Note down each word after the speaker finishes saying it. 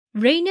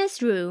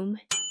Reina's room.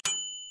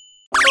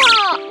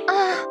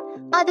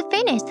 I've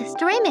finished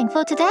streaming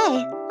for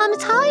today. I'm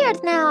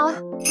tired now.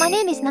 My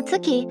name is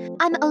Natsuki.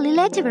 I'm a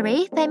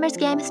relatively famous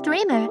game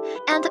streamer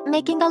and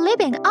making a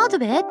living out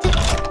of it.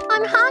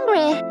 I'm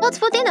hungry. What's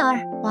for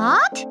dinner?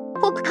 What?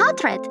 Pork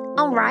cutlet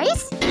on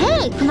rice?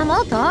 Hey,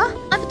 Kumamoto.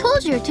 I've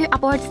told you to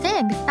avoid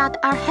things that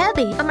are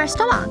heavy on my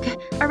stomach.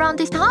 Around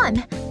this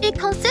time, be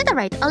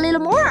considerate a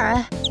little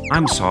more.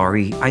 I'm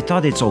sorry. I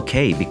thought it's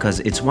okay because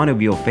it's one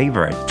of your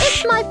favorites.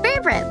 It's my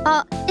favorite,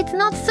 but it's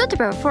not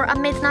suitable for a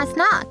midnight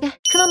snack.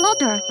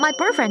 Kumamoto, my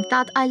boyfriend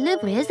that I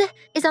live with,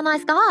 is a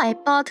nice guy,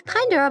 but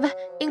kind of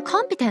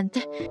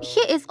incompetent.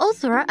 He is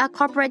also a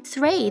corporate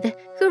slave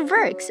who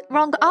works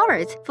long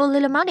hours for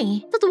little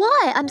money. That's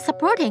why I'm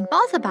supporting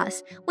both of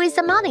us with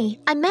the money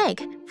I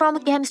make from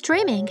game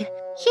streaming.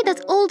 He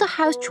does all the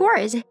house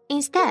chores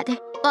instead.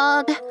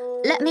 But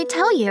let me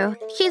tell you,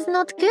 he's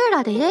not good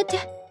at it.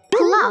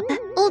 Club,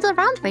 all the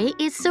runway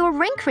is so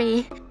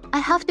wrinkly. I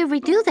have to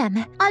redo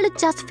them. I'll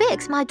just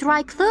fix my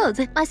dry clothes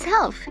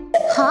myself.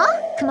 Huh?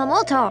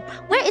 Kumamoto,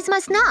 where is my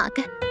snack?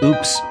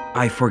 Oops,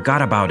 I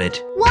forgot about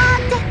it.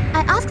 What?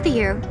 I asked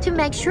you to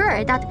make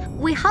sure that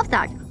we have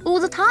that all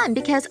the time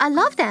because I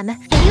love them.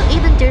 Can you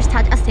even do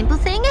such a simple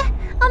thing?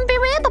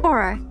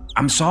 Unbelievable.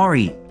 I'm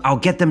sorry. I'll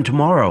get them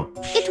tomorrow.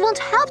 It won't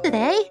help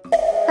today.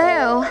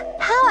 Oh,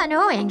 how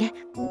annoying.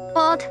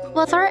 But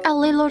was I a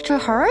little too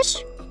harsh?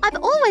 I've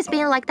always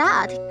been like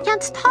that.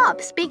 Can't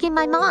stop speaking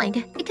my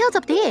mind. Because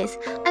of this,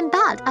 I'm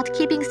bad at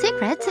keeping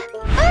secrets.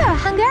 Oh,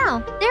 hang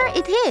on. There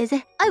it is.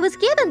 I was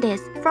given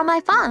this from my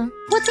phone.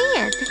 What's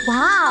in it?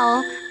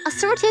 Wow,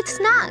 assorted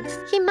snacks.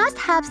 He must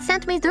have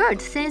sent me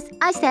dirt since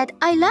I said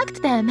I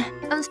liked them.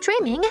 On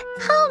streaming?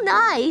 How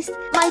nice.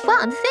 My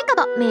phone think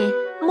about me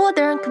more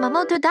than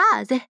Kumamoto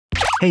does.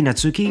 Hey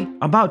Natsuki,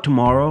 about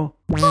tomorrow.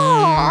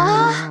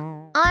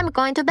 Oh, I'm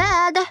going to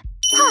bed.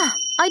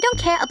 I don't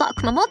care about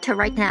Kumamoto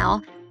right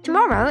now.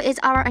 Tomorrow is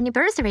our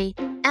anniversary,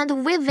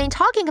 and we've been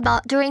talking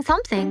about doing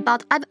something,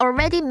 but I've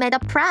already made a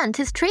plan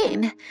to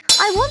stream.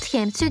 I want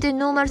him to do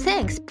normal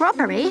things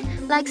properly,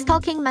 like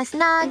stocking my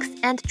snacks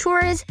and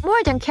chores,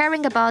 more than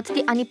caring about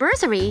the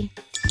anniversary.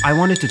 I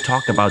wanted to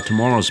talk about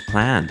tomorrow's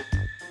plan.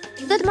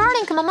 Good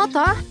morning,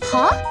 Kumamoto.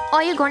 Huh?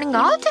 Are you going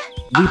out?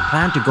 We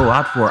plan to go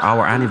out for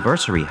our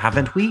anniversary,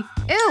 haven't we?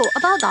 Oh,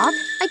 about that,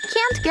 I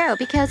can't go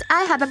because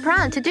I have a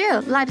plan to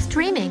do live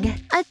streaming.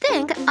 I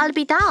think I'll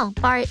be down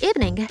by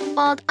evening,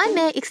 but I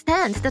may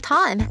extend the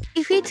time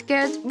if it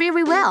goes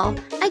really well.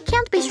 I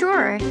can't be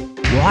sure.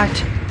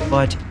 What?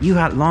 But you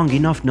had long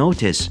enough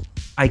notice.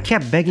 I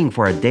kept begging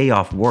for a day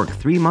off work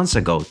 3 months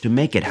ago to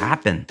make it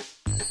happen.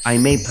 I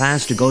made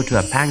plans to go to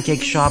a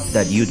pancake shop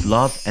that you'd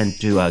love and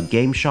to a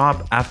game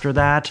shop after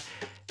that,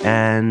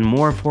 and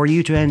more for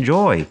you to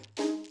enjoy.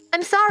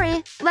 I'm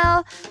sorry.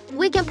 Well,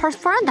 we can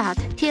postpone that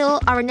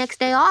till our next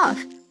day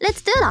off.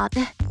 Let's do that.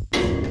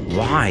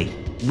 Why?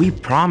 We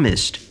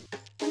promised.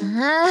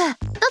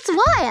 That's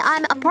why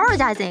I'm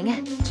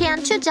apologizing.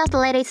 Can't you just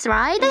let it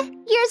slide?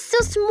 You're so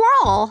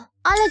small.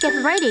 I'll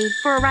get ready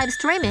for live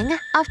streaming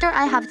after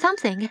I have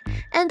something.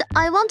 And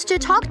I want to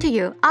talk to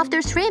you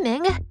after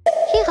streaming.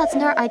 He has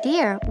no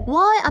idea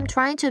why I'm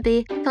trying to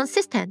be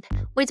consistent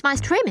with my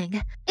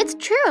streaming. It's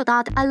true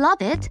that I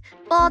love it,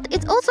 but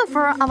it's also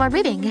for our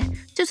living,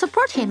 to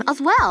support him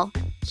as well.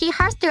 He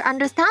has to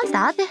understand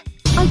that.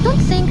 I don't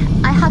think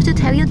I have to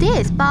tell you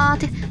this,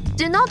 but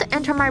do not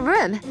enter my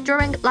room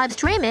during live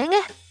streaming.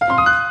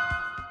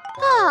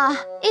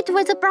 It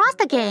was a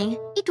blast again.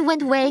 It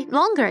went way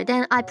longer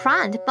than I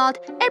planned, but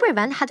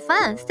everyone had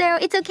fun, so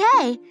it's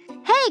okay.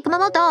 Hey,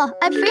 Kumamoto,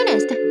 I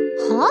finished.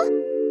 Huh?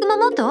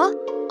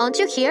 Kumamoto, aren't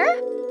you here?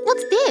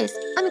 What's this?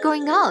 I'm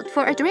going out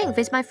for a drink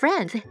with my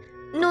friends.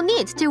 No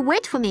need to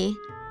wait for me.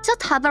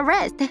 Just have a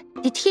rest.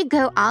 Did he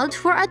go out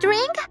for a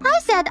drink? I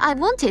said I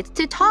wanted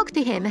to talk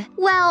to him.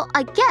 Well,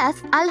 I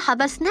guess I'll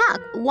have a snack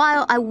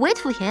while I wait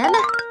for him.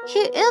 He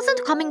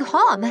isn't coming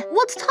home.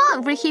 What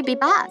time will he be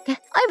back?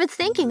 I was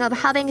thinking of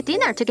having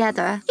dinner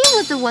together. He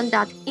was the one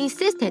that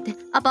insisted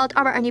about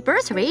our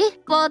anniversary,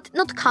 but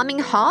not coming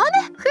home?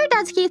 Who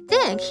does he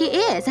think he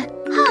is?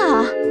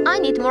 I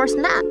need more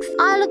snacks.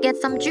 I'll get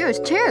some juice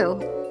too.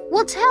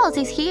 What else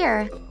is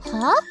here?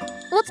 Huh?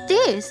 What's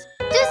this?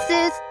 This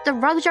is the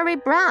luxury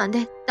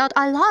brand that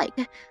I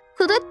like.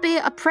 Could it be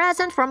a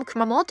present from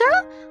Kumamoto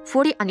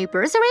for the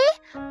anniversary?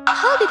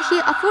 How did he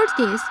afford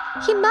this?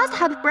 He must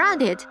have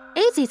branded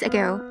ages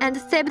ago and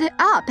saved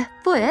up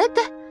for it.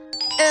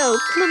 Oh,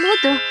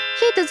 Kumamoto,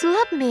 he does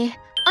love me.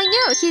 I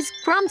know he's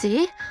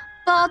clumsy,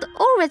 but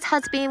always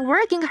has been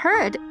working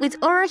hard with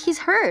all his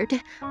heart.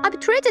 I've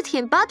treated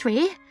him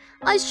badly.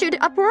 I should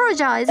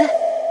apologize.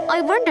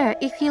 I wonder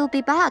if he'll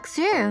be back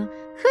soon.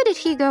 Who did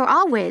he go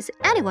out with,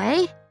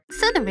 anyway?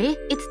 Suddenly,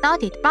 it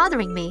started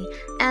bothering me,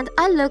 and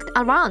I looked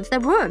around the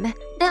room.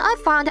 Then I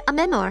found a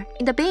memo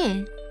in the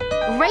bin.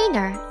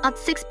 Reina at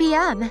 6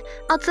 p.m.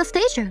 at the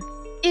station.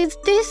 Is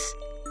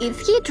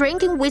he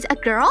drinking with a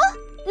girl?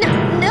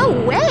 No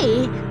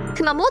way!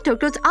 Kumamoto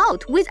goes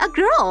out with a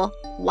girl.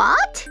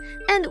 What?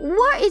 And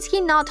why is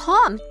he not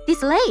home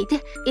this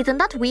late? Isn't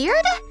that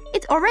weird?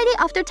 It's already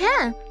after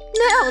 10.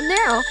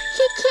 No,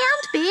 he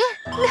can't be.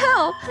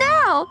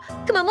 No.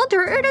 Kumamoto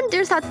wouldn't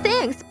do such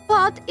things,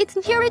 but it's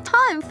nearly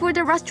time for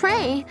the rush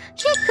train.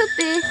 He could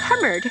be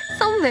hammered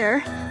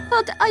somewhere,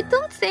 but I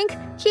don't think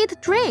he'd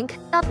drink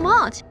that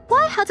much.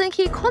 Why hasn't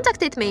he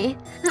contacted me?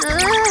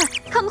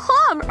 Come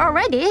home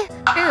already.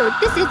 Oh,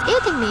 this is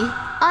eating me.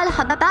 I'll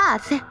have a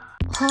bath.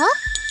 Huh?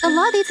 The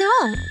light is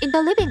on in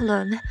the living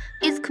room.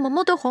 Is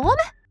Kumamoto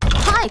home?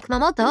 Hi,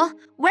 Kumamoto.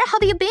 Where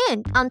have you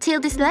been until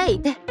this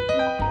late?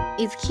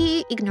 Is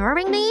he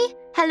ignoring me?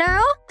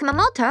 Hello?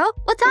 Kumamoto,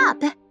 what's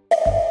up?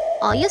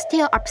 Are you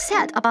still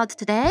upset about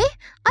today?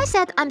 I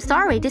said I'm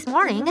sorry this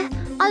morning.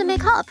 I'll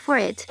make up for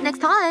it next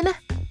time.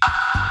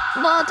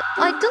 But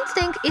I don't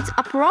think it's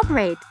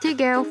appropriate to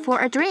go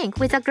for a drink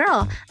with a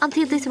girl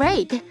until this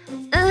late.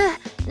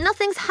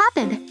 Nothing's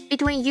happened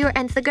between you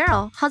and the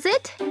girl, has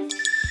it?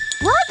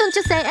 Why don't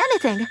you say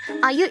anything?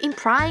 Are you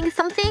implying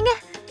something?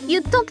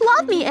 You don't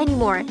love me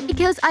anymore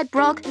because I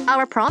broke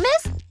our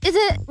promise? Is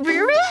it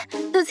really?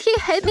 Does he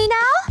hate me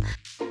now?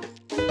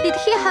 Did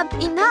he have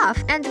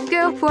enough and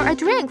go for a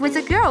drink with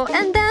a girl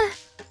and then…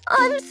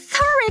 I'm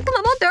sorry,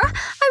 Kumamoto.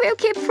 I will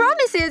keep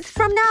promises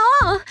from now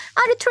on.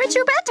 I'll treat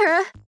you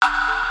better.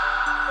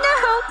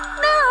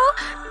 No.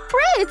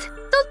 Please,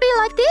 don't be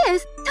like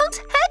this. Don't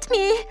hate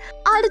me.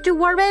 I'll do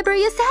whatever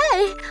you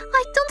say.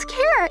 I don't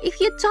care if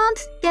you don't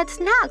get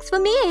snacks for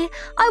me.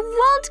 I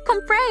won't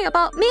complain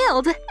about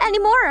meals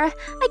anymore.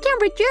 I can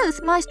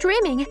reduce my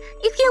streaming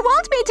if you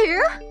want me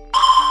to.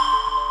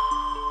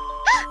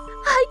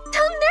 I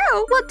don't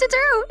know what to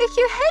do if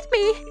you hate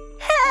me.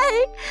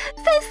 Hey,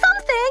 say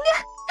something.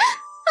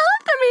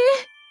 Answer me.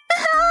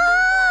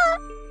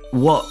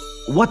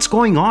 What's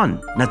going on?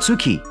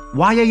 Natsuki,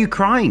 why are you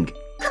crying?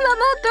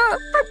 Kumamoto,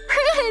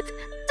 please,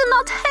 do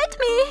not hate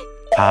me.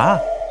 Huh?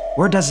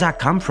 Where does that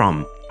come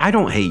from? I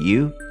don't hate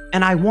you,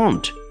 and I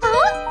won't.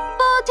 Huh?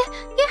 But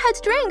you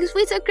had drinks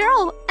with a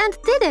girl and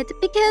did it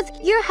because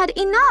you had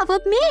enough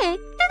of me,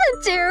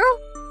 didn't you?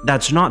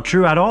 That's not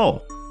true at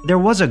all. There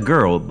was a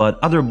girl, but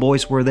other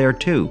boys were there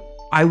too.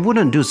 I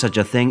wouldn't do such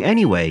a thing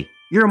anyway.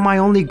 You're my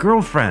only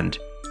girlfriend.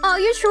 Are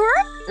you sure?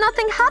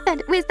 Nothing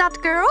happened with that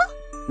girl?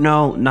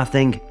 No,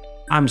 nothing.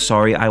 I'm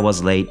sorry I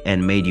was late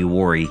and made you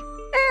worry.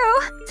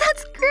 Oh,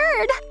 that's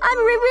good. I'm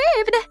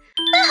relieved.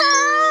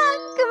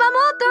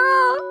 Kumamoto!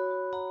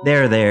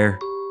 There.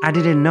 I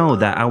didn't know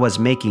that I was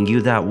making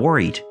you that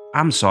worried.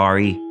 I'm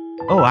sorry.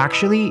 Oh,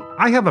 actually,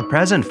 I have a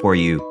present for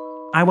you.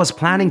 I was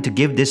planning to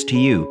give this to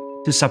you,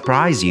 to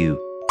surprise you.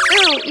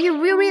 Oh, you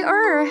really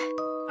are.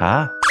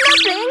 Huh?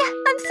 Nothing.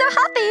 I'm so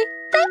happy.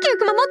 Thank you,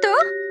 Kumamoto.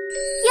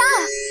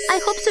 Yeah, I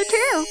hope so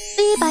too.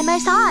 Be by my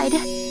side.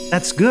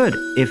 That's good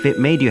if it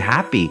made you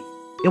happy.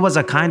 It was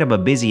a kind of a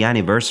busy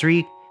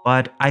anniversary,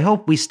 but I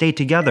hope we stay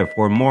together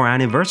for more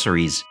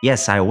anniversaries.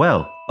 Yes, I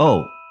will.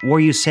 Oh, were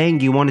you saying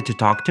you wanted to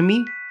talk to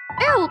me?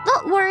 Oh,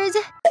 don't worry.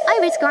 I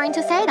was going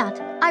to say that.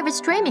 I was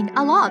streaming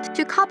a lot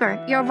to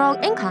cover your raw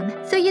income,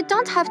 so you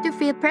don't have to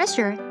feel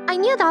pressure. I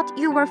knew that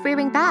you were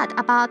feeling bad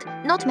about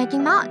not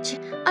making much.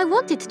 I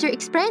wanted to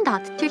explain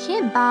that to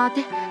him, but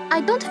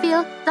I don't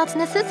feel that's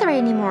necessary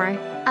anymore,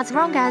 as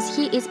long as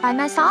he is by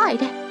my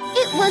side.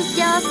 It was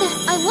just,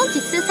 I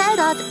wanted to say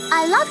that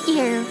I love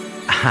you.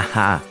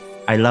 Haha,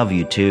 I love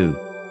you too.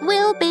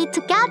 We'll be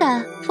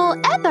together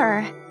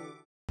forever.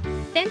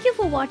 Thank you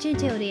for watching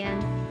till the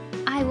end.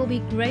 I will be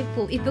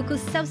grateful if you could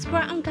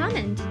subscribe and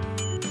comment.